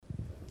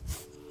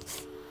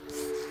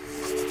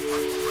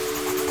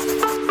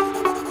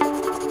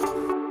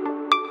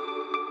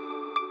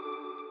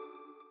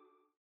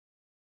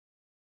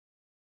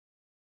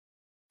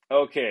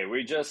Okay,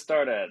 we just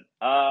started.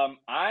 I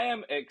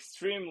am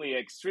extremely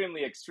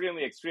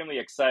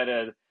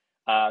excited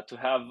to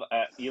have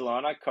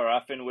Elona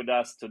Karafin with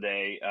us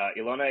today.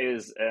 Elona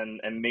is an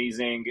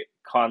amazing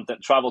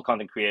travel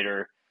content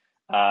creator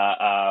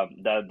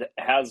that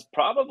has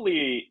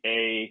probably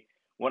a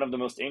one of the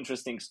most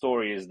interesting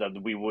stories that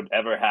we would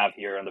ever have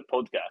here on the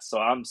podcast. So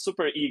I'm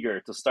super eager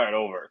to start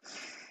over.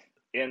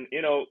 And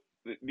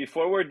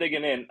before we're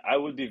digging in, I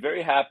would be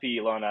very happy,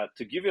 Ilana,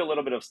 to give you a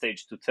little bit of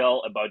stage to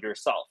tell about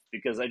yourself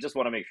because I just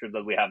want to make sure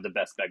that we have the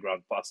best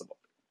background possible.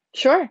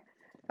 Sure.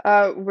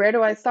 Where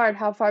do I start?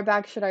 How far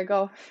back should I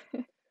go?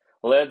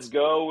 Let's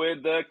go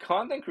with the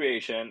content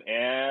creation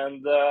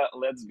and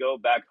let's go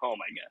back home,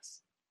 I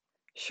guess.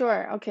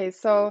 Sure. Okay,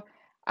 so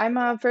I'm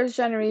a first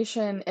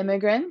generation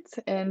immigrant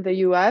in the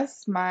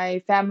US.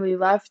 My family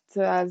left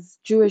as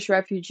Jewish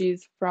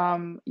refugees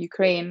from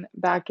Ukraine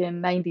back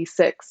in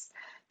 96.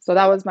 So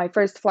that was my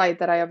first flight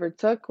that I ever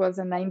took was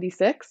in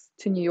 96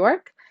 to New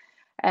York.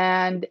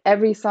 And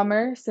every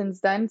summer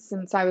since then,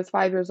 since I was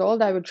 5 years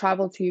old, I would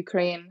travel to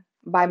Ukraine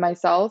by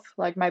myself.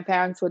 Like my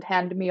parents would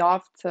hand me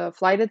off to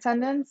flight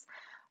attendants,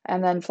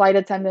 and then flight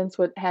attendants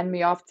would hand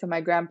me off to my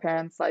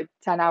grandparents like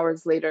 10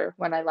 hours later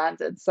when I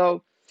landed.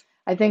 So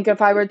I think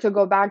if I were to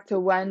go back to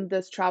when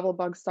this travel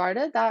bug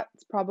started,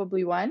 that's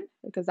probably when,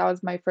 because that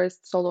was my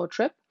first solo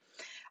trip.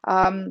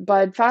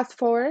 But fast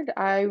forward,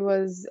 I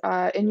was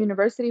in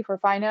university for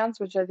finance,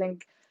 which I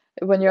think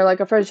when you're like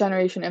a first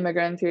generation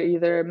immigrant, you're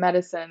either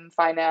medicine,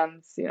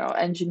 finance,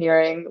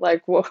 engineering,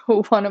 like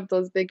one of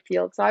those big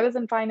fields. So I was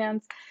in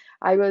finance.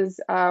 I was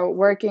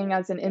working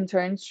as an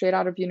intern straight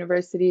out of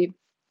university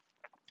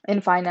in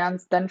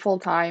finance, then full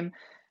time.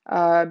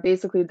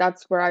 Basically,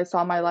 that's where I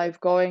saw my life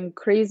going.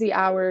 Crazy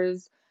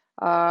hours.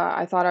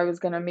 I thought I was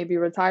gonna maybe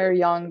retire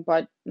young,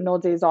 but no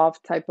days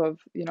off type of,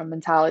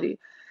 mentality.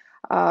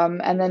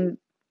 And then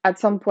at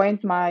some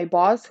point, my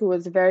boss, who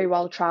was very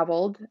well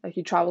traveled,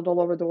 he traveled all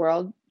over the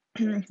world,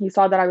 he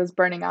saw that I was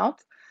burning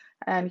out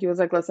and he was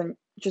like, listen,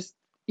 just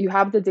you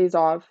have the days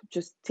off,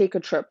 just take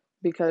a trip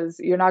because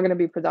you're not going to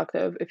be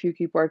productive if you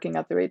keep working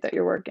at the rate that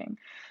you're working.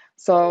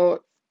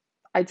 So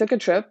I took a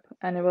trip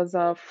and it was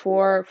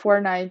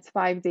four nights,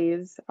 5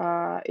 days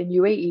in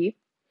UAE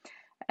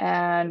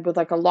and with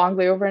like a long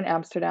layover in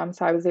Amsterdam.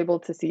 So I was able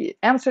to see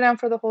Amsterdam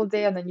for the whole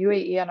day and then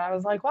UAE. And I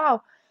was like,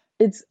 wow,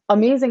 it's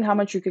amazing how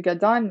much you could get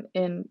done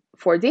in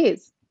 4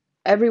 days.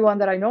 Everyone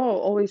that I know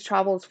always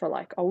travels for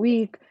like a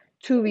week,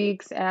 2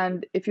 weeks.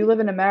 And if you live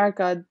in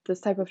America, this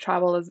type of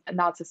travel is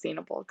not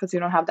sustainable because you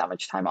don't have that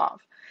much time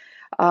off.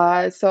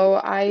 So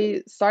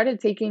I started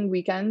taking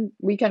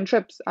weekend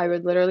trips. I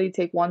would literally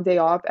take one day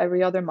off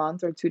every other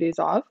month or 2 days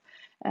off,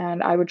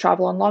 and I would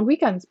travel on long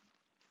weekends.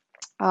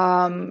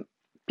 um,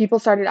 People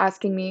started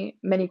asking me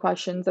many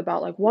questions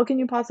about like what can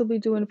you possibly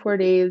do in 4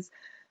 days?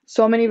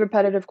 So many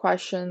repetitive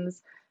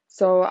questions.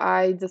 So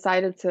I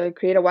decided to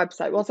create a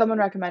website. Well, someone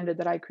recommended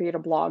that I create a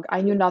blog. I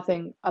knew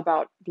nothing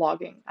about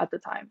blogging at the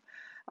time.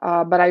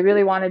 But I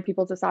really wanted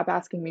people to stop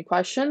asking me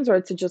questions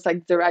or to just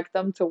like direct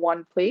them to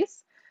one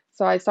place.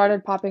 So I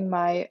started popping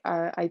my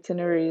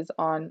itineraries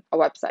on a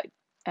website,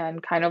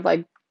 and kind of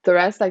like the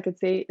rest I could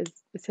say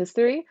is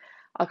history.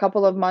 A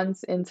couple of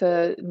months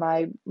into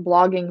my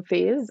blogging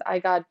phase, I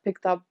got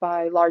picked up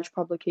by large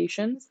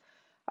publications.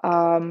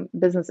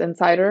 Business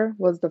Insider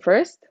was the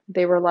first.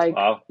 They were like,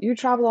 Wow. you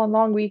travel on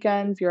long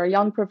weekends, you're a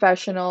young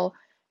professional,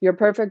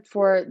 you're perfect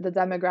for the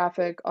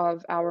demographic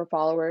of our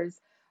followers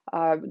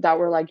that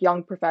were like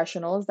young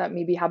professionals that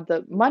maybe have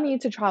the money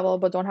to travel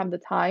but don't have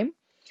the time.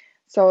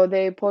 So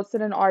they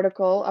posted an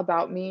article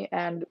about me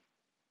and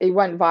it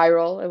went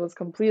viral. It was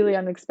completely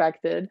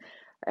unexpected.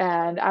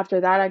 And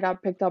after that, I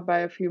got picked up by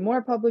a few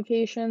more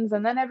publications,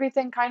 and then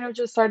everything kind of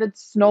just started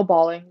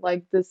snowballing.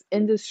 Like this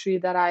industry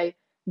that I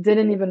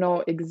didn't even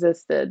know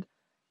existed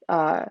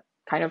uh,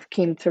 kind of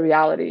came to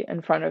reality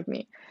in front of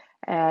me.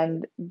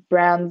 And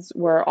brands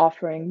were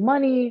offering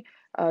money,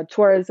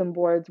 tourism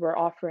boards were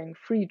offering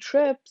free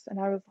trips. And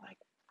I was like,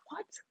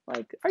 what?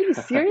 Like, are you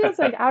serious?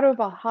 Like, out of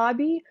a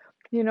hobby,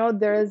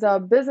 there is a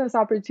business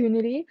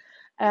opportunity.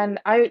 And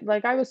I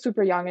was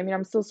super young. I mean,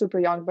 I'm still super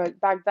young, but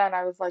back then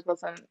I was like,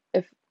 listen,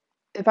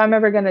 if I'm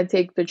ever gonna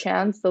take the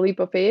chance, the leap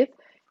of faith,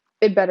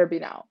 it better be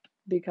now.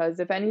 Because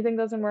if anything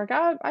doesn't work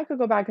out, I could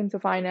go back into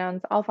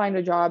finance. I'll find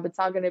a job. It's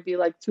not gonna be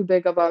like too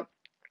big of a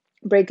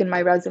break in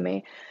my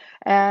resume.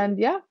 And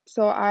yeah,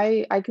 so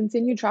I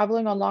continued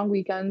traveling on long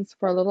weekends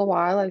for a little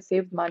while. I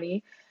saved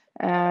money,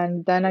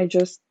 and then I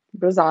just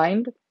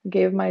resigned,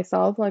 gave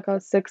myself like a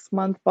 6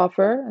 month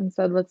buffer, and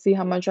said, let's see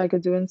how much I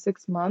could do in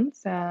 6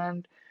 months.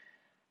 And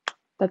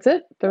that's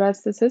it. The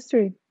rest is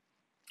history.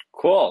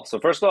 Cool. So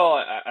first of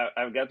all,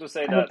 I've got to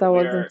say I hope that that we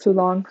wasn't are too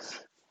long.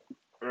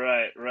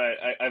 right.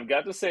 I've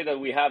got to say that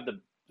we have the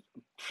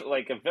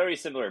like a very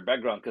similar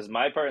background because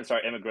my parents are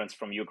immigrants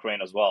from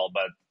Ukraine as well,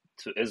 but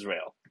to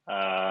Israel.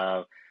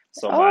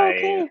 So Oh, my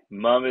okay.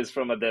 mom is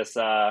from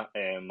Odessa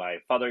and my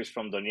father is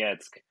from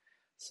Donetsk.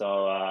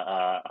 So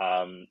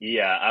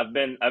yeah, I've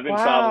been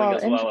traveling Wow.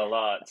 as well a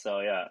lot. So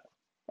yeah.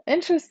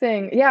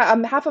 Interesting. Yeah,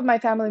 half of my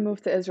family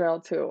moved to Israel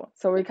too,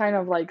 so we kind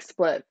of like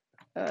split.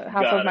 Half of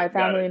Got my it,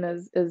 got it. family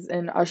is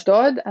in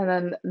Ashdod, and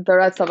then the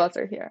rest of us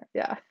are here.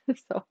 Yeah.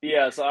 So.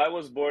 Yeah, so I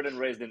was born and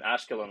raised in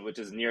Ashkelon, which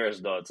is near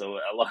Ashdod, so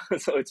a lot,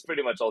 so it's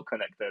pretty much all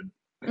connected.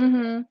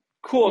 Mm-hmm.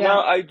 Cool.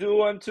 Now Yeah. I do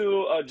want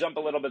to jump a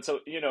little bit. So,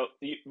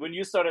 when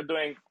you started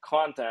doing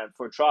content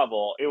for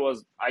travel, it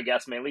was, I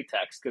guess, mainly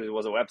text because it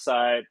was a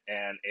website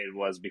and it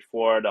was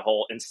before the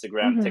whole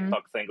Instagram, Mm-hmm.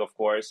 TikTok thing, of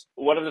course.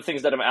 One of the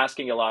things that I'm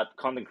asking a lot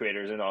content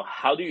creators,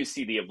 how do you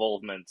see the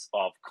evolvement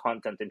of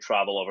content in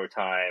travel over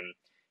time?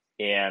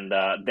 And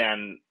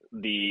then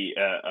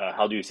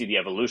how do you see the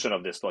evolution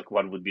of this? Like,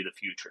 what would be the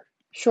future?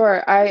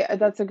 Sure.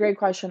 That's a great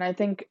question. I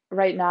think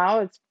right now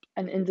it's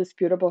an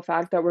indisputable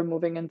fact that we're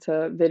moving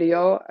into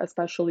video,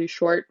 especially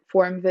short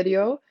form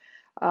video.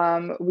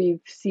 We've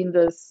seen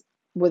this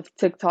with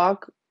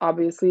TikTok,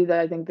 obviously, that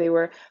I think they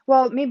were,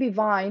 well, maybe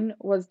Vine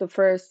was the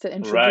first to Right,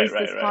 introduce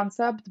right, this right.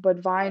 concept, but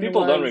Vine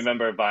People don't was,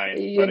 remember Vine,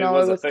 but it it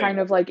was a was thing. kind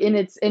of like in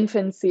its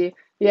infancy.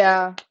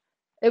 Yeah.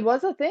 It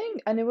was a thing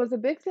and it was a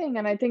big thing.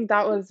 And I think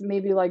that was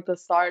maybe like the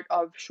start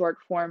of short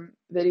form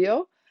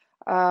video.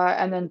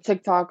 And then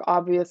TikTok,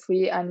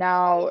 obviously. And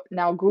now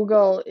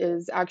Google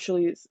is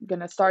actually going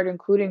to start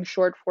including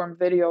short form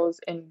videos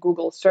in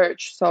Google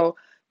search. So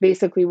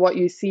basically, what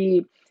you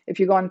see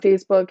if you go on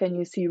Facebook and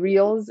you see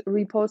Reels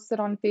reposted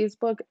on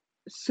Facebook,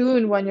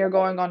 soon when you're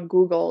going on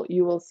Google,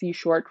 you will see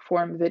short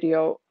form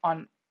video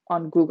on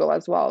Google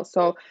as well.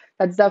 So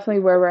that's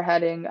definitely where we're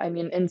heading. I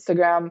mean,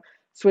 Instagram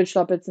switched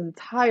up its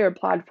entire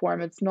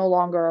platform. It's no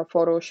longer a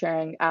photo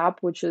sharing app,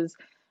 which is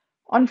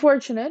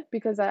unfortunate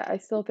because I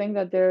still think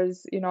that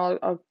there's,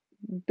 a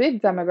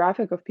big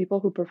demographic of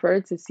people who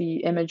prefer to see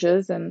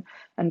images and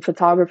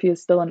photography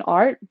is still an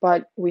art,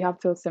 but we have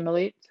to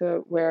assimilate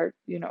to where,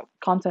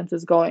 content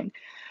is going.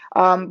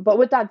 But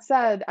with that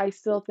said, I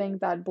still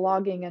think that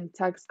blogging and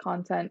text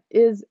content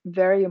is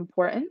very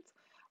important.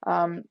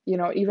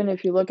 Even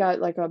if you look at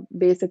like a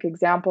basic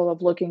example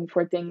of looking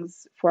for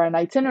things for an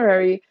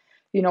itinerary,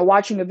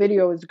 watching a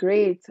video is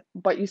great,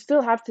 but you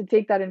still have to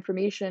take that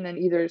information and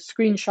either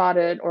screenshot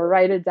it or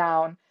write it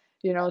down.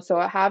 So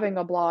having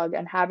a blog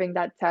and having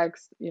that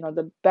text,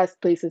 the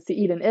best places to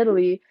eat in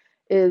Italy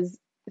is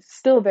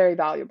still very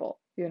valuable,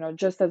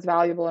 just as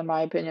valuable in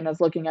my opinion as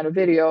looking at a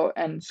video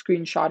and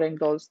screenshotting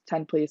those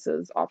 10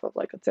 places off of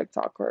like a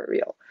TikTok or a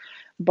reel.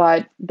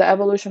 But the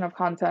evolution of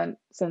content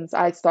since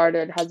I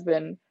started has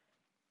been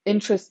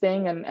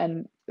interesting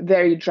and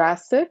very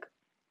drastic.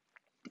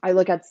 I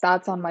look at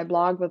stats on my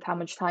blog with how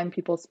much time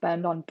people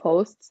spend on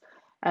posts,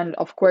 and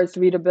of course,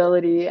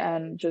 readability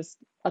and just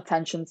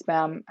attention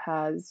spam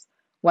has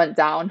went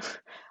down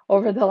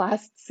over the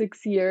last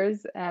 6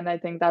 years, and I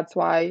think that's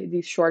why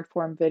these short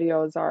form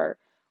videos are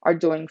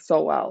doing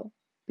so well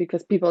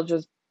because people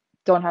just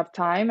don't have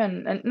time,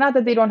 and not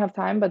that they don't have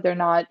time, but they're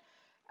not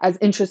as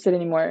interested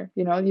anymore.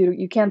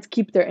 You can't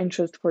keep their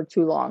interest for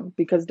too long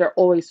because they're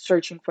always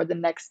searching for the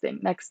next thing,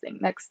 next thing,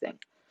 next thing.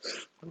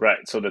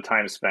 Right. So the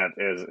time spent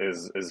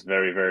is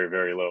very, very,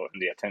 very low,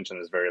 and the attention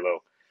is very low.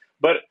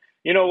 But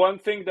one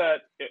thing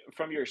that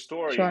from your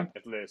story, Sure.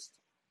 at least,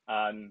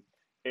 um,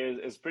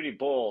 is pretty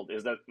bold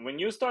is that when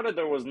you started,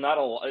 there was not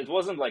a lot. It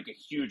wasn't like a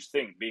huge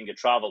thing being a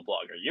travel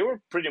blogger. You were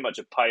pretty much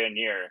a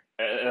pioneer,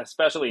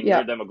 especially in your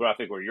Yeah.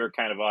 demographic or your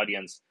kind of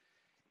audience.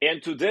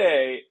 And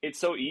today, it's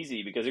so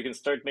easy because you can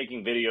start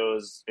making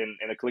videos in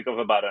a click of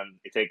a button.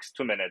 It takes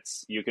 2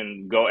 minutes. You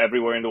can go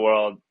everywhere in the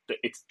world.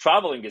 It's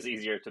traveling is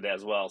easier today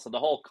as well. So the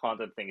whole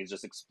content thing is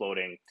just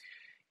exploding.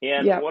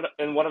 And Yeah.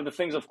 one of the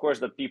things, of course,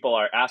 that people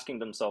are asking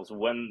themselves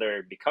when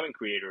they're becoming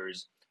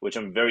creators, which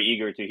I'm very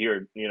eager to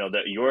hear,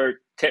 that your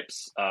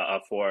tips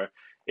for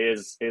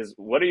is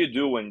what do you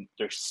do when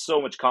there's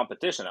so much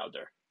competition out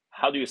there?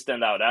 How do you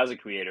stand out as a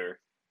creator?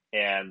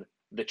 And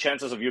the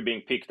chances of you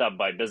being picked up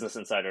by Business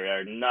Insider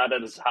are not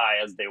as high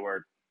as they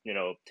were,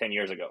 10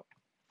 years ago.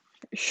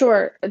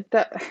 Sure.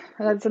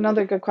 That's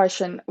another good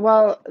question.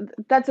 Well,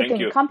 that's the Thank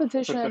thing. you.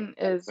 Competition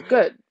is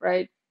good,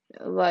 right?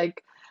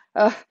 Like,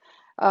 uh,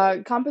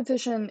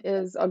 competition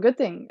is a good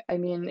thing. I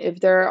mean, if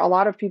there are a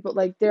lot of people,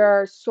 like there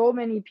are so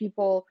many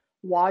people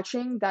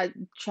watching that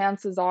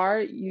chances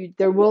are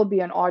there will be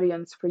an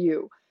audience for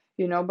you.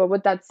 But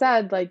with that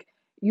said, like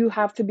you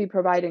have to be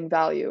providing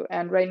value.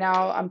 And right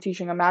now I'm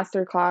teaching a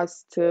master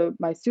class to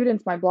my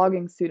students, my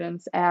blogging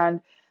students,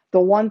 and the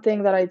one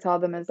thing that I tell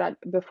them is that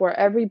before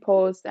every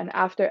post and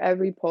after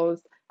every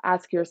post,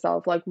 ask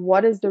yourself, like,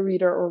 what is the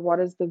reader or what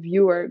is the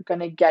viewer going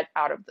to get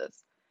out of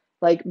this?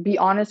 Like, be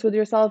honest with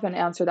yourself and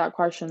answer that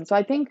question. So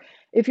I think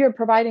if you're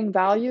providing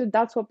value,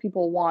 that's what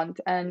people want.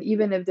 And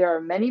even if there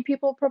are many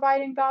people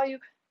providing value,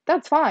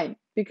 that's fine.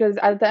 Because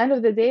at the end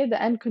of the day,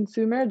 the end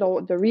consumer,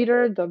 the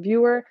reader, the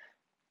viewer,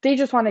 they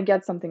just want to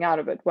get something out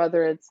of it,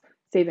 whether it's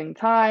saving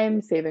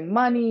time, saving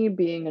money,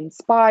 being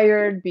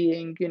inspired,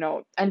 being,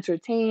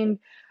 entertained.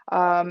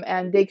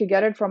 And they could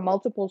get it from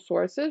multiple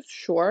sources,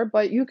 sure,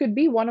 but you could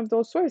be one of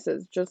those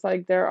sources. Just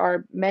like there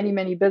are many,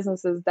 many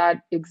businesses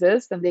that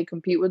exist and they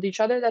compete with each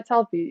other. That's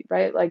healthy,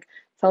 right? Like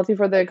it's healthy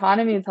for the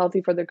economy, it's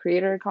healthy for the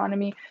creator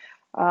economy.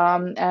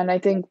 And I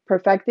think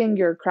perfecting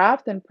your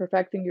craft and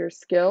perfecting your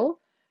skill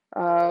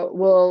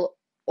will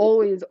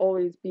always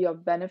be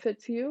of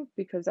benefit to you,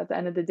 because at the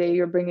end of the day,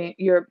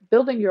 you're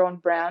building your own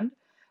brand,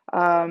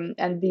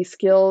 and these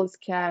skills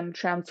can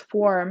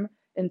transform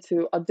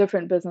into a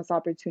different business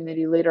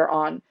opportunity later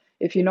on.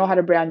 If you know how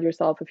to brand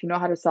yourself, if you know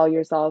how to sell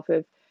yourself,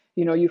 if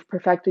you've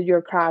perfected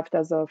your craft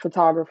as a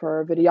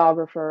photographer, a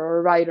videographer, or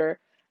a writer,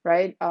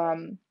 right?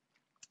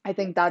 I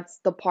think that's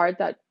the part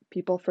that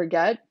people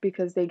forget,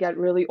 because they get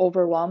really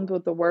overwhelmed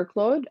with the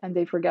workload and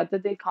they forget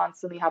that they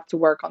constantly have to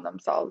work on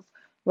themselves.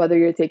 Whether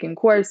you're taking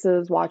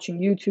courses, watching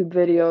YouTube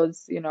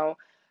videos,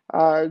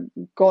 uh,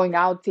 going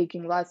out,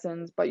 taking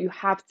lessons, but you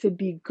have to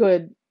be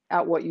good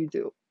at what you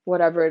do,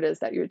 whatever it is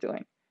that you're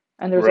doing.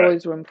 And there's Right.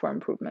 always room for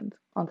improvement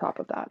on top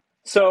of that.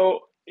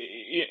 So,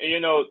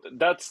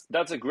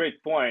 that's a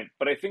great point,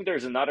 but I think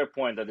there's another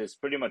point that is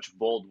pretty much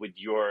bold with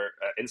your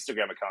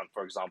Instagram account,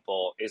 for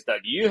example, is that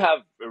you have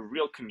a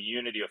real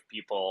community of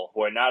people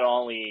who are not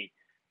only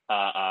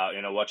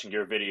watching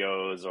your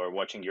videos or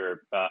watching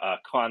your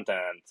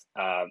content.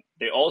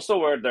 They also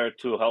were there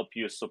to help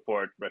you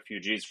support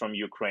refugees from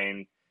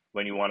Ukraine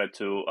when you wanted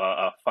to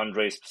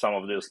fundraise some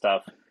of this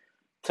stuff.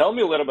 Tell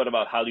me a little bit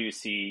about how do you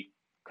see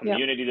Yeah.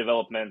 community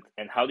development,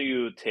 and how do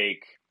you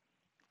take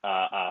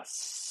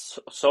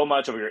so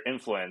much of your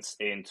influence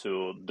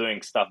into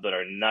doing stuff that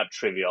are not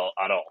trivial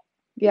at all.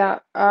 Yeah,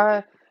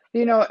 I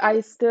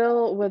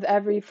still, with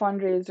every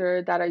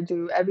fundraiser that I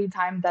do, every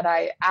time that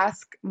I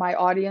ask my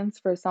audience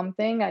for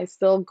something, I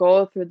still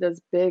go through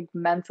this big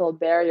mental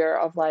barrier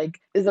of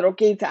like, is it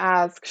okay to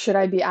ask? Should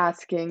I be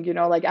asking?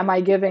 Like, am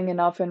I giving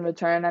enough in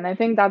return? And I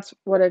think that's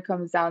what it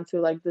comes down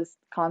to, like this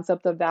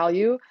concept of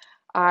value.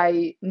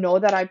 I know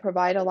that I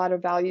provide a lot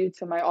of value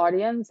to my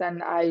audience,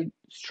 and I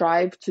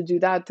strive to do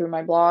that through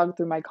my blog,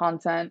 through my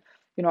content,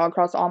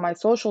 across all my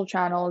social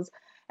channels.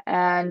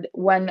 And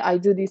when I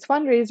do these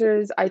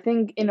fundraisers, I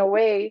think in a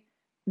way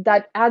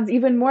that adds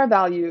even more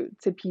value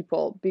to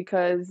people,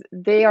 because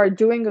they are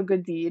doing a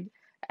good deed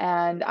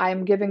and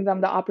I'm giving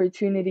them the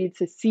opportunity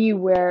to see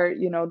where,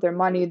 their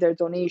money, their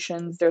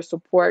donations, their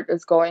support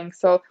is going.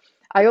 So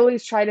I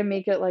always try to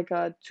make it like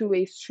a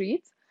two-way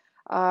street.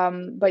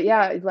 But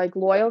yeah, like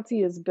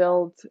loyalty is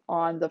built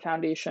on the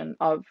foundation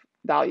of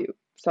value.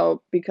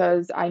 So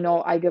because I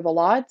know I give a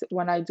lot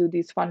when I do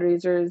these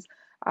fundraisers,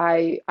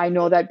 I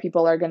know that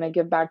people are going to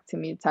give back to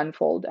me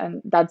tenfold,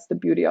 and that's the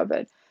beauty of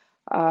it.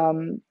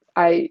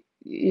 I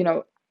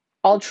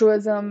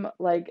altruism,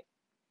 like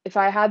if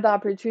I had the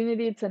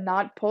opportunity to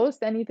not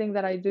post anything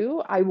that I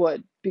do, I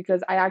would,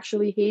 because I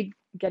actually hate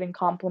getting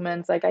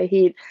compliments. Like I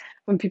hate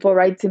when people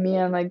write to me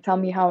and like tell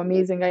me how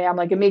amazing I am.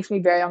 Like it makes me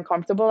very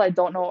uncomfortable. I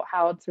don't know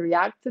how to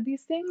react to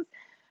these things.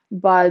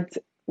 But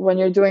when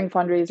you're doing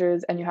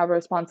fundraisers and you have a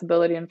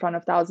responsibility in front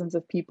of thousands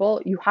of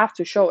people, you have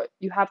to show it.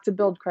 You have to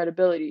build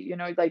credibility.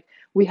 Like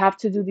we have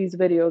to do these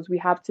videos, we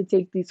have to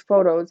take these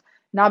photos,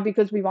 not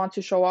because we want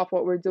to show off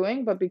what we're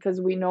doing, but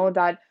because we know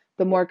that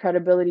the more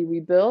credibility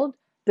we build,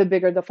 the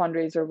bigger the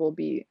fundraiser will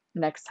be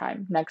next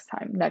time, next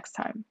time, next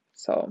time.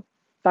 So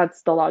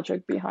that's the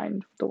logic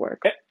behind the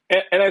work.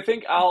 And I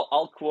think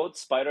I'll quote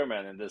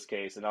Spider-Man in this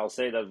case, and I'll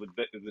say that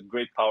with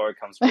great power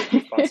comes great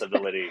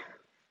responsibility.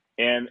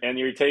 And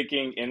you're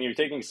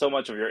taking so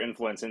much of your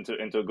influence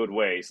into good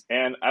ways.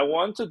 And I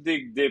want to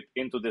dig deep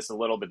into this a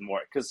little bit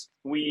more, because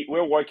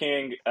we're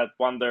working at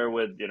Wonder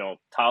with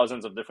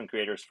thousands of different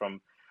creators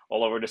from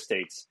all over the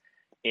states,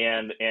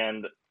 and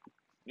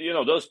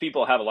those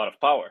people have a lot of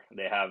power.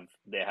 They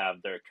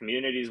have their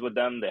communities with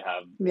them.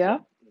 Yeah.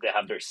 They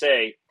have their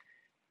say.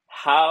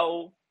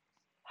 How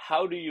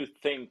do you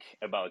think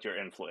about your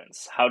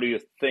influence? How do you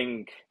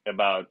think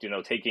about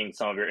taking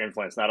some of your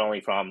influence, not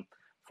only from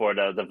for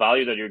the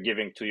value that you're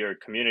giving to your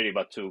community,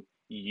 but to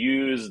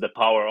use the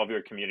power of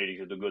your community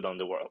to do good on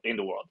the world in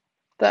the world?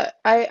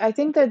 I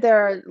think that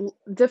there are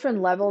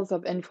different levels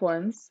of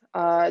influence.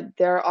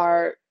 There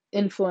are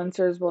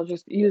influencers, we'll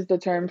just use the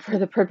term for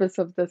the purpose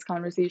of this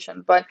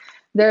conversation, but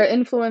there are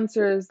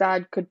influencers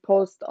that could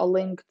post a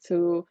link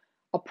to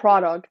a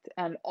product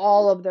and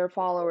all of their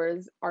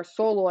followers are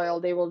so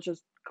loyal, they will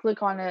just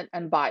click on it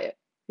and buy it.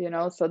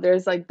 So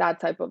there's like that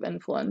type of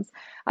influence.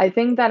 I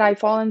think that I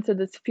fall into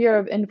the sphere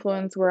of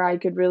influence where I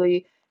could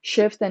really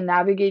shift and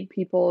navigate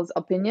people's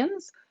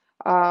opinions,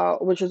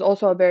 which is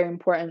also a very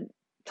important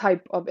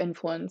type of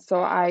influence.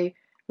 So I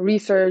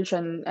research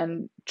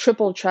and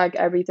triple check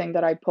everything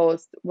that I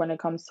post when it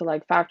comes to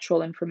like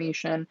factual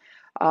information.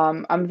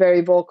 I'm very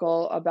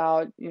vocal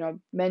about,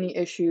 many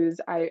issues.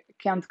 I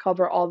can't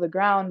cover all the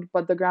ground,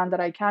 but the ground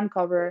that I can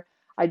cover,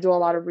 I do a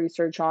lot of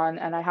research on,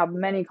 and I have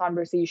many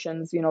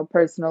conversations,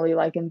 personally,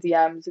 like in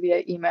DMs,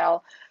 via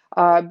email,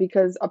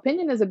 because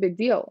opinion is a big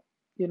deal.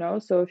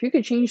 So if you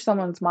could change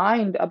someone's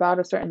mind about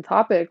a certain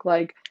topic,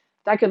 like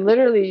that could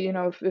literally,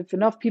 if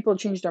enough people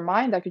change their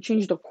mind, that could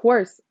change the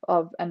course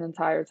of an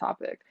entire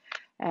topic.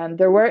 And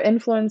there were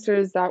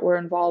influencers that were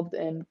involved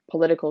in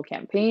political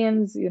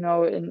campaigns,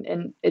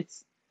 and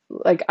it's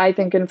like I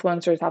think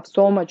influencers have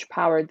so much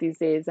power these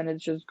days, and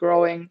it's just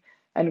growing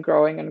and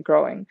growing and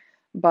growing.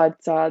 but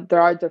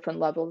there are different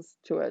levels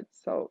to it.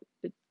 So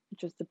it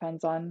just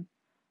depends on,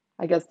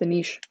 I guess, the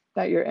niche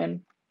that you're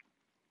in.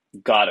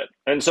 Got it.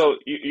 And so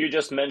you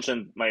just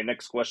mentioned my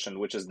next question,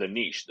 which is the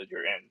niche that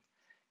you're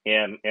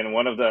in. And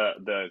one of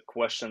the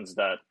questions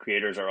that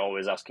creators are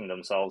always asking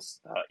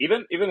themselves,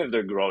 even if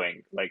they're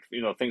growing, like,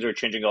 things are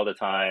changing all the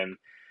time.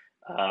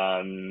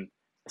 Um,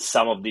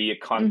 some of the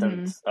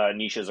content Mm-hmm.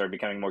 niches are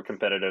becoming more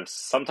competitive.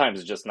 Sometimes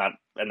it's just not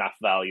enough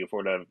value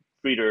for the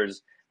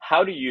readers.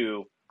 How do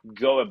you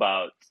go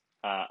about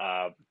uh,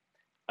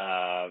 uh,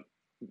 uh,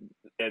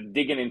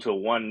 digging into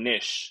one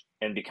niche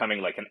and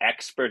becoming like an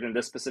expert in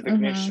this specific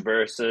niche Mm-hmm.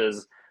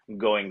 versus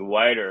going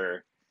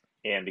wider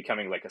and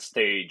becoming like a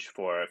stage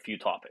for a few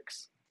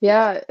topics?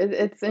 Yeah,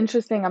 it's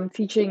interesting. I'm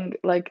teaching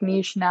like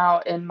niche now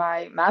in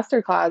my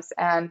master class,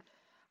 and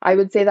I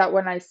would say that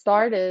when I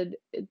started,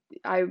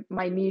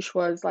 my niche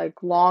was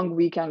like long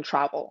weekend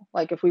travel.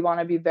 Like if we want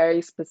to be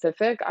very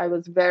specific, I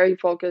was very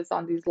focused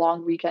on these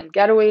long weekend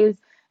getaways,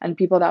 and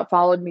people that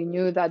followed me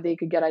knew that they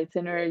could get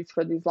itineraries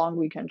for these long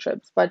weekend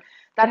trips. But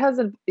that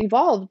hasn't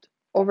evolved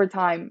over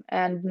time,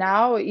 and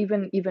now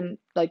even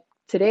like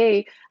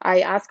today, I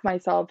ask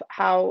myself,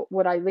 how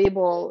would I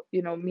label,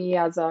 me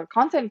as a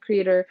content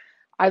creator?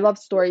 I love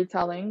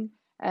storytelling.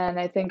 And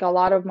I think a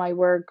lot of my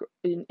work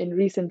in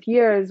recent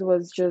years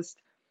was just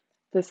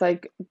this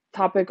like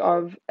topic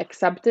of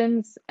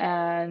acceptance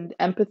and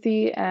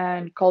empathy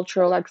and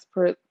cultural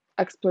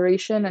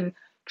exploration, and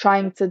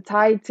trying to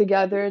tie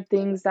together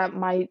things that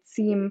might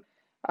seem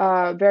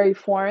very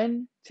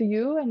foreign to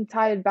you and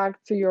tie it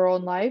back to your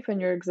own life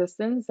and your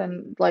existence,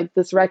 and like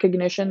this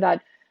recognition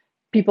that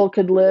people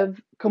could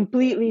live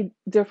completely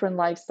different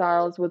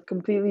lifestyles with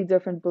completely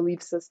different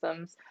belief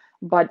systems,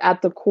 but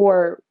at the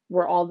core,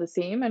 we're all the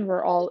same and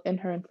we're all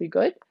inherently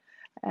good.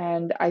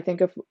 And I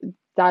think if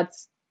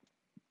that's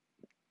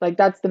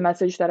that's the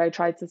message that I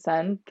try to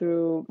send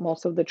through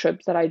most of the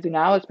trips that I do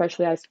now,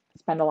 especially I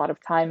spend a lot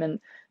of time in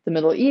the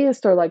Middle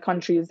East or like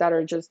countries that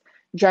are just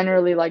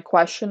generally like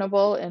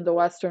questionable in the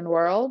Western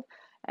world,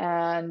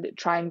 and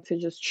trying to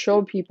just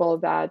show people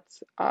that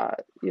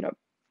you know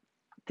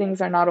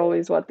things are not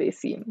always what they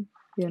seem,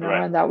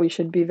 Right, and that we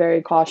should be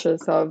very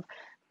cautious of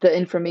the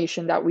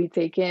information that we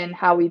take in,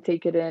 how we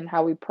take it in,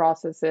 how we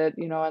process it,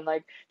 and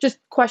like just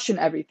question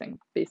everything,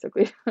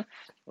 basically, is the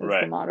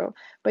right. motto.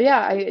 But yeah,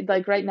 I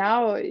like right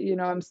now,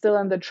 I'm still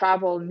in the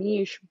travel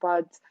niche,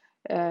 but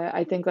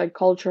I think like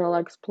cultural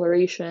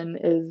exploration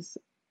is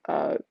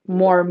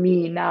more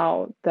me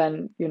now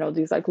than,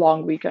 these like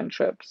long weekend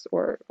trips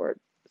or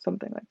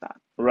something like that.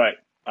 Right.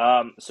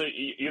 So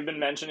you've been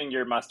mentioning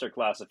your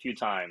masterclass a few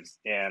times,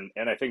 and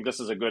I think this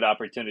is a good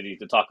opportunity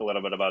to talk a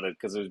little bit about it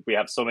because we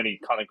have so many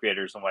content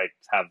creators who might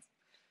have,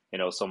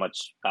 so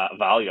much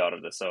value out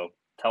of this. So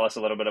tell us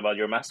a little bit about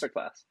your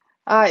masterclass.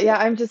 Yeah,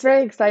 I'm just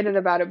very excited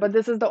about it, but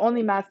this is the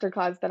only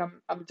masterclass that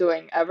I'm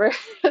doing ever,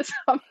 so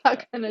I'm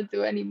not gonna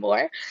do any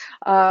more.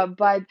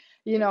 But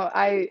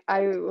I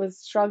was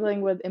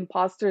struggling with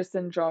imposter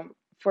syndrome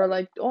for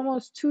like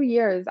almost 2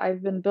 years.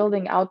 I've been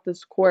building out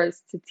this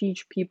course to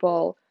teach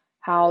people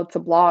how to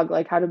blog,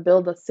 like how to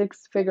build a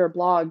six-figure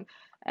blog.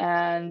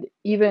 And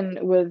even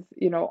with,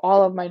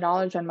 all of my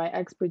knowledge and my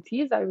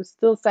expertise, I was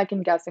still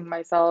second guessing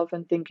myself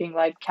and thinking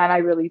like, can I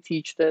really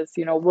teach this?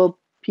 Will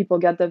people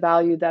get the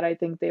value that I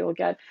think they will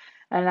get?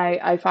 And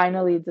I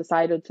finally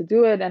decided to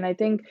do it. And I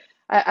think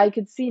I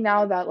could see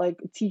now that like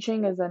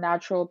teaching is a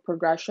natural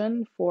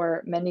progression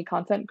for many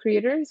content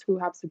creators who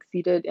have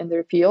succeeded in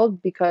their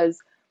field, because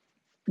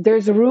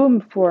there's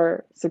room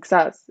for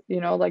success,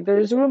 like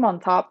there's room on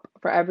top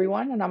for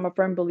everyone. And I'm a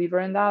firm believer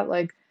in that,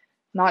 like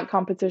not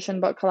competition,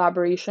 but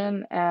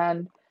collaboration.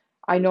 And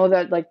I know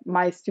that like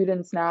my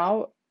students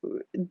now,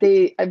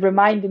 they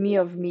remind me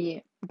of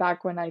me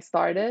back when I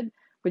started,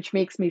 which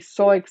makes me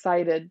so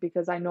excited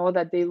because I know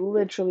that they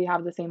literally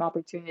have the same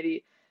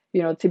opportunity,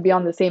 to be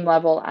on the same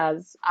level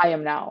as I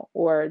am now,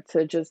 or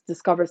to just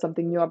discover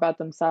something new about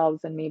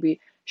themselves and maybe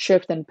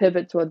shift and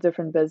pivot to a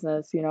different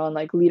business, and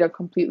like lead a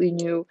completely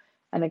new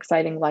and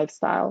exciting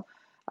lifestyle.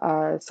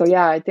 So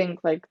yeah, I think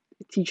like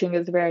teaching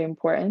is very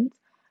important.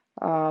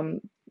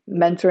 Um,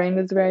 Mentoring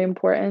is very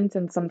important,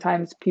 and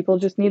sometimes people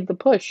just need the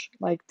push.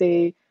 Like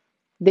they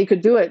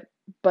could do it,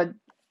 but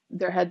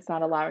their head's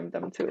not allowing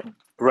them to.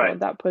 Right. So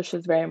that push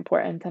is very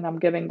important, and I'm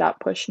giving that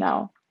push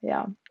now.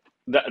 Yeah.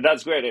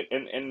 That's great,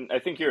 and I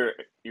think you're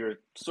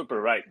super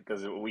right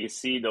because we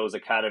see those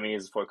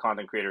academies for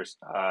content creators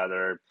that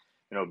are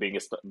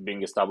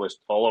being established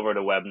all over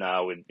the web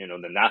now with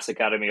the NAS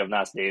Academy of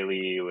NAS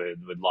Daily, with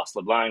Los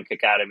LeBlanc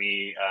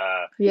Academy,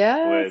 with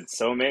Yes.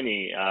 so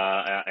many,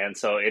 and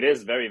so it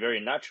is very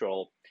very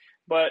natural.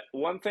 But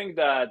one thing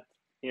that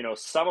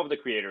some of the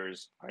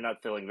creators are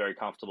not feeling very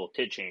comfortable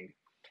teaching,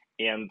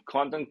 and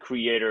content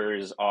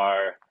creators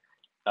are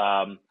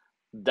um,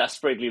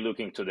 desperately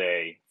looking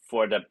today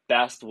for the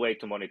best way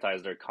to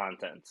monetize their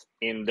content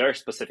in their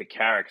specific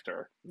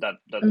character that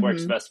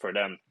works Mm-hmm. best for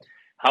them.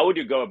 How would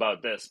you go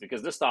about this?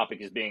 Because this topic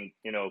is being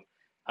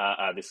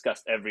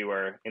discussed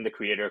everywhere in the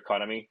creator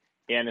economy,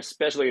 and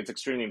especially it's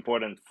extremely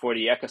important for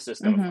the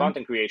ecosystem of Mm-hmm.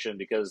 content creation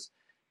because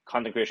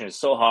content creation is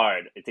so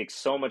hard. It takes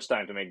so much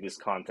time to make this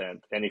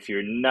content, and if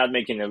you're not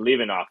making a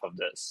living off of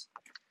this,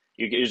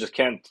 you just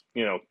can't,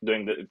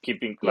 doing the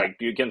keeping, Yeah. like,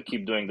 you can't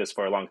keep doing this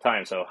for a long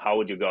time. So how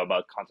would you go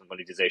about content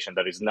monetization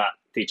that is not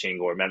teaching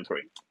or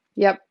mentoring?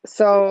 Yep.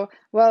 So,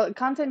 well,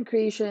 content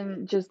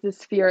creation, just this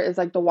sphere is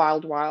like the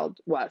wild, wild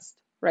west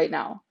right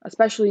now,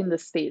 especially in the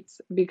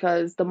States,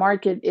 because the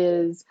market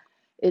is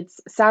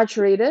it's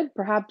saturated,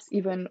 perhaps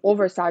even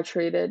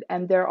oversaturated,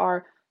 and there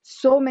are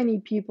so many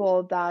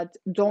people that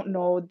don't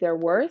know their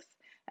worth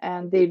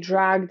and they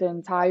drag the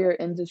entire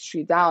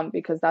industry down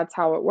because that's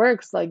how it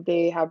works. Like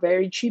they have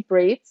very cheap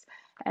rates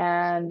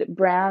and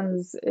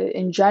brands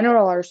in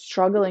general are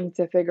struggling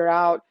to figure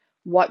out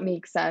what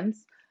makes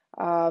sense.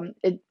 All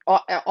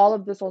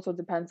of this also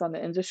depends on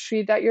the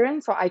industry that you're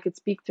in. So I could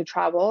speak to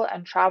travel,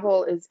 and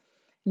travel is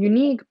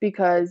unique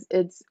because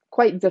it's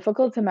quite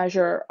difficult to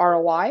measure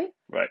ROI.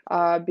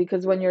 Right.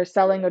 Because when you're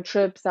selling a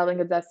trip, selling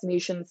a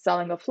destination,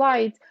 selling a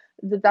flight,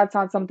 that's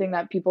not something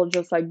that people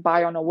just like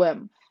buy on a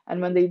whim. And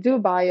when they do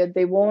buy it,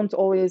 they won't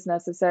always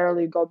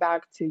necessarily go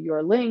back to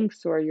your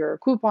links or your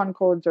coupon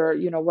codes or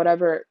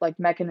whatever like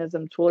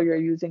mechanism tool you're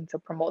using to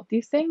promote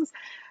these things.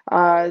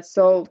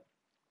 So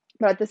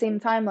but at the same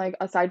time, like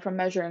aside from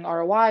measuring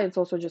ROI, it's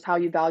also just how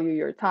you value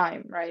your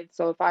time, right?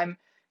 So if I'm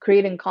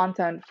creating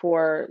content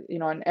for,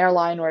 an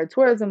airline or a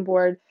tourism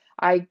board,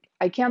 I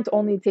can't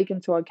only take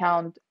into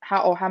account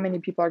how many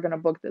people are going to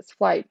book this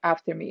flight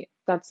after me.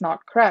 That's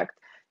not correct.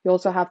 You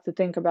also have to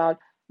think about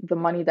the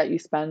money that you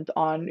spent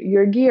on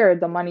your gear,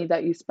 the money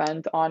that you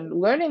spent on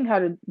learning how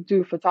to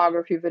do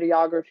photography,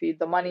 videography,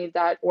 the money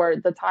that or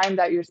the time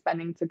that you're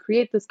spending to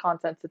create this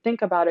content, to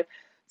think about it.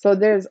 So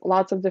there's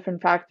lots of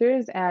different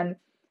factors, and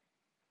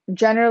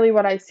generally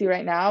what I see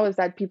right now is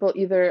that people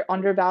either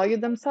undervalue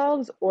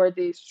themselves or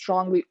they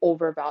strongly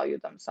overvalue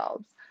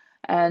themselves.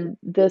 And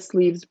this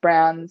leaves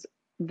brands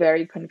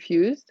very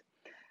confused.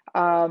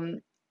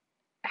 Um,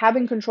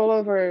 Having control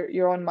over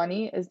your own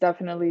money is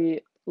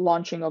definitely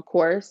launching a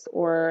course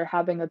or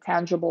having a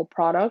tangible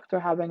product or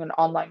having an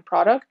online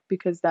product,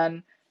 because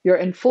then you're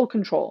in full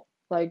control.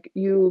 Like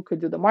you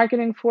could do the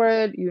marketing for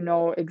it, you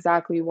know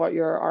exactly what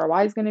your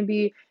ROI is going to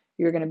be,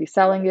 you're going to be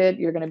selling it,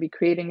 you're going to be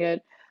creating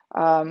it.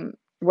 Um,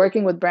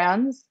 Working with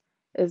brands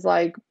is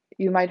like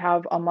you might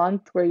have a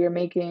month where you're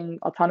making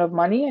a ton of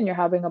money and you're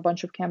having a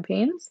bunch of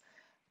campaigns,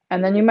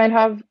 and then you might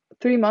have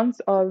 3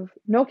 months of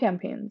no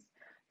campaigns.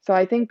 So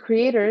I think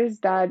creators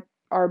that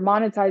are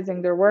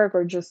monetizing their work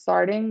or just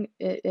starting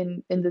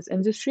in this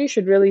industry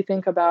should really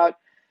think about,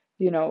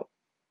 you know,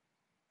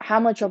 how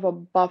much of a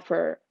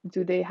buffer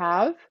do they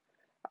have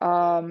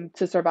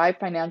to survive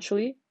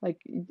financially?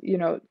 Like,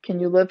 can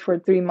you live for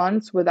 3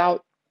 months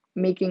without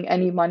making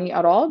any money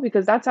at all?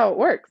 Because that's how it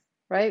works,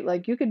 right?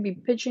 Like you could be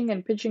pitching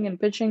and pitching and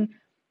pitching.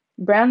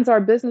 Brands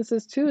are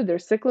businesses too. They're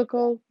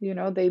cyclical.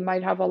 They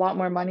might have a lot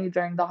more money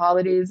during the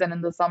holidays, and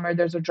in the summer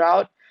there's a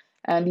drought.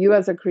 And you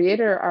as a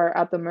creator are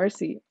at the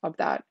mercy of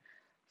that.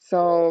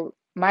 So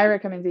my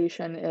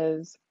recommendation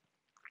is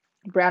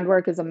brand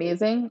work is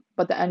amazing,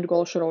 but the end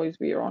goal should always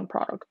be your own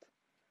product.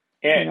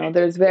 Yeah.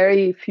 There's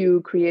very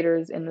few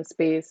creators in the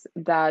space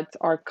that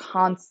are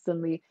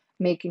constantly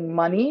making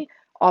money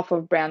off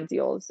of brand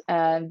deals.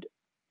 And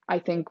I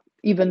think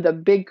even the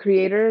big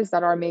creators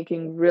that are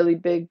making really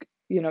big,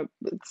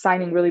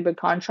 signing really big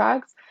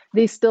contracts,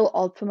 they still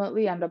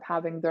ultimately end up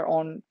having their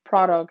own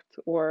product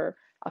or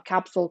a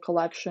capsule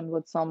collection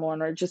with someone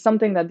or just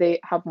something that they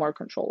have more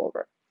control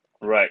over.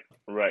 Right,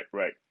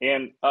 right.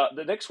 And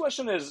the next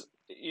question is,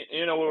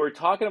 we were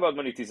talking about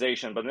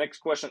monetization, but the next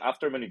question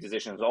after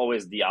monetization is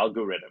always the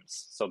algorithms.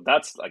 So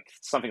that's like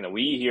something that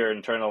we hear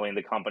internally in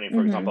the company, for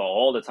Mm-hmm. example,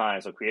 all the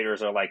time. So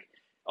creators are like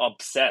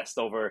obsessed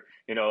over,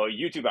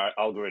 YouTube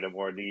algorithm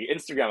or the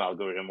Instagram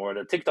algorithm or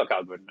the TikTok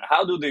algorithm.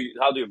 How do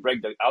you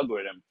break the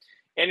algorithm?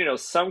 And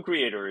some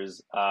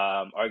creators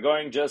are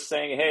going just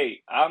saying,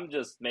 "Hey, I'm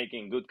just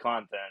making good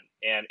content,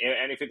 and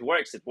if it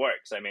works, it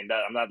works." I mean,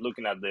 that I'm not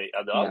looking at the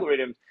Yeah.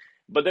 algorithm.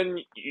 But then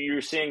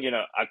you're seeing,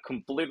 a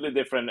completely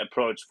different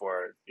approach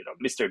for,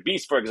 Mr.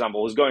 Beast, for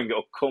example, who's going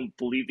a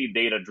completely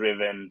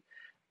data-driven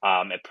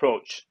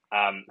approach.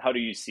 How do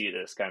you see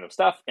this kind of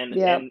stuff? And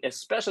Yeah. and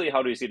especially,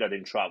 how do you see that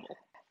in travel?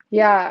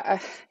 Yeah,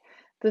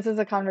 this is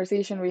a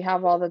conversation we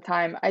have all the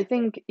time. I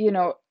think,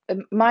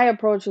 my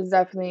approach is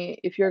definitely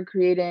if you're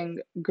creating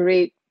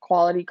great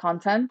quality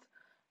content,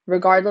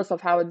 regardless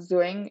of how it's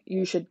doing,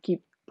 you should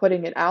keep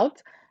putting it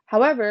out.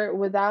 However,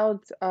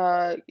 without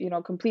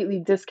completely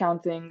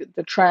discounting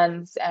the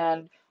trends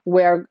and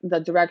where the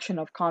direction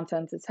of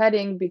content is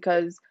heading,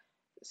 because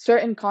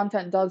certain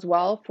content does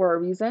well for a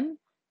reason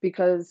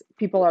because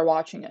people are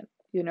watching it,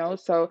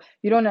 so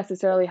you don't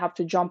necessarily have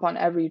to jump on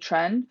every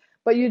trend,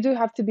 but you do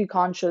have to be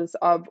conscious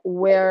of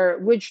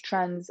which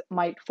trends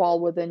might fall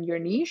within your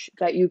niche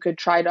that you could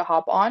try to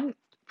hop on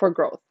for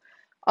growth.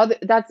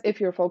 That's if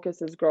your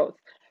focus is growth.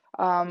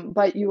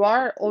 But you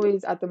are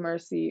always at the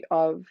mercy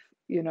of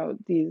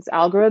these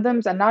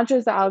algorithms, and not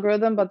just the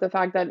algorithm but the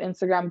fact that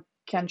Instagram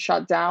can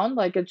shut down,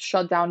 like it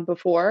shut down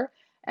before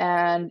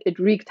and it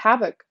wreaked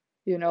havoc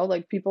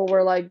Like people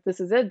were like, this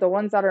is it. The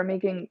ones that are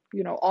making,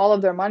 all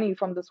of their money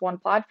from this one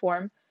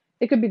platform,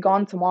 it could be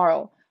gone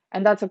tomorrow.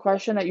 And that's a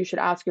question that you should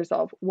ask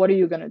yourself. What are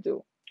you going to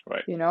do?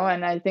 Right.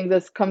 And I think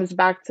this comes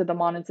back to the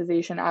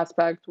monetization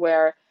aspect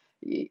where,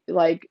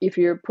 like, if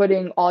you're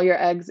putting all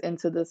your eggs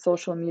into the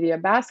social media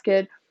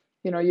basket,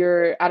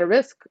 you're at a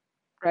risk,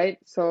 right?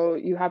 So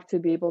you have to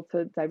be able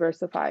to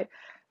diversify.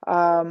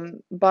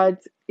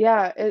 But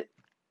yeah,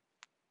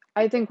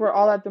 I think we're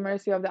all at the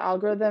mercy of the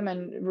algorithm,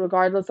 and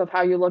regardless of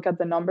how you look at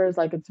the numbers,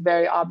 like it's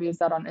very obvious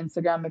that on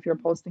Instagram, if you're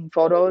posting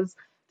photos,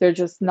 they're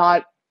just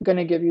not going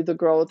to give you the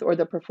growth or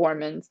the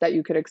performance that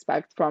you could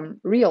expect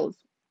from Reels,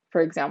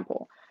 for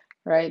example,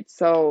 right?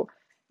 So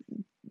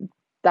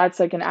that's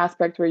like an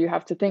aspect where you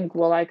have to think,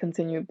 will I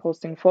continue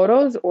posting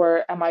photos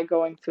or am I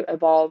going to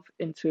evolve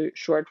into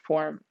short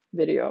form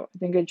video? I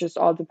think it just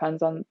all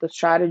depends on the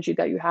strategy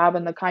that you have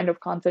and the kind of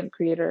content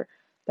creator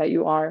that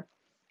you are.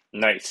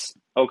 Nice.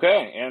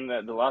 Okay, and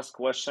the last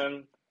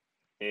question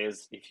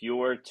is, if you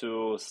were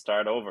to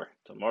start over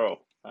tomorrow,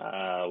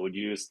 would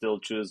you still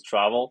choose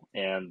travel?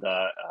 And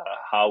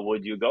how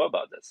would you go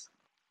about this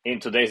in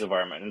today's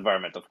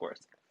environment, of course.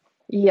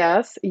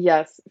 Yes,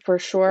 yes, for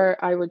sure.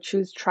 I would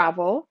choose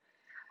travel.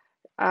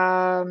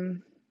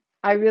 Um,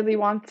 I really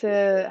want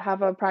to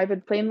have a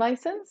private plane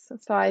license,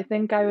 so I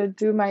think I would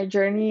do my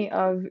journey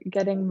of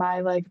getting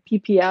my like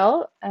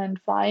PPL and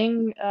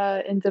flying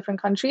in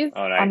different countries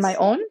Oh, on my nice.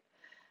 own.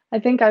 I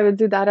think I would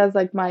do that as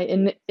like my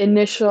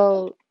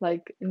initial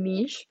like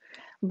niche.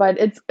 But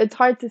it's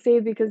hard to say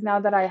because now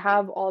that I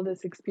have all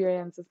this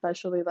experience,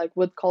 especially like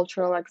with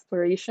cultural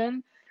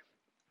exploration,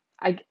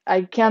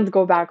 I can't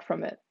go back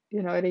from it.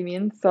 You know what I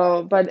mean?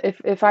 So, but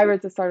if I were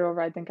to start over,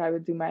 I think I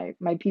would do my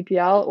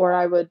PPL, or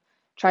I would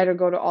try to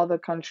go to all the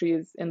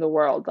countries in the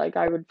world. Like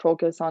I would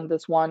focus on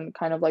this one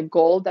kind of like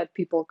goal that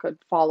people could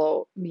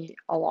follow me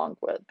along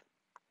with.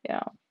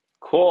 Yeah.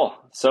 Cool.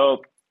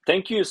 So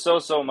thank you so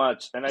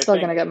much. And I Still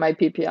think gonna get my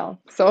PPL.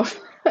 So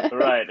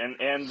right,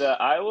 and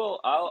I will.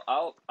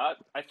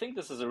 I think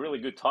this is a really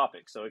good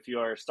topic. So if you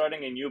are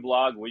starting a new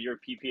blog with your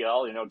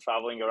PPL,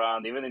 traveling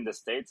around even in the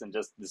States and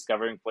just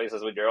discovering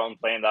places with your own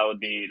plane, that would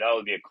be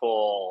a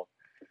cool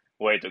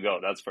way to go.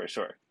 That's for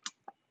sure.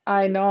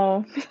 I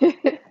know.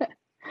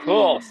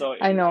 Cool. So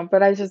I know,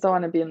 but I just don't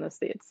want to be in the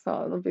States,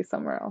 so it'll be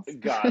somewhere else.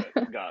 got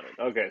it. Got it.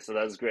 Okay, so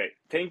that's great.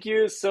 Thank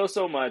you so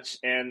much.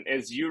 And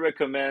as you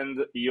recommend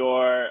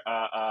your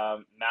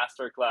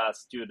masterclass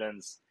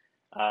students,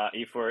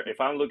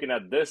 if I'm looking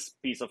at this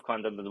piece of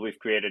content that we've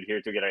created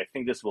here together, I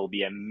think this will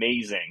be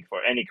amazing for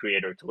any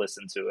creator to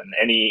listen to and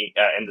any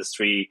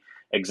industry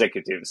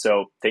executive.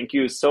 So thank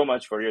you so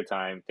much for your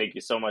time. Thank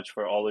you so much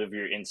for all of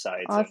your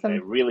insights, and I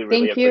Awesome. really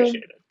Thank you.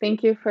 appreciate it.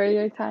 Thank you for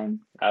your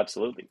time.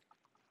 Absolutely.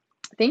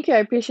 Thank you. I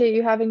appreciate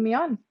you having me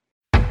on.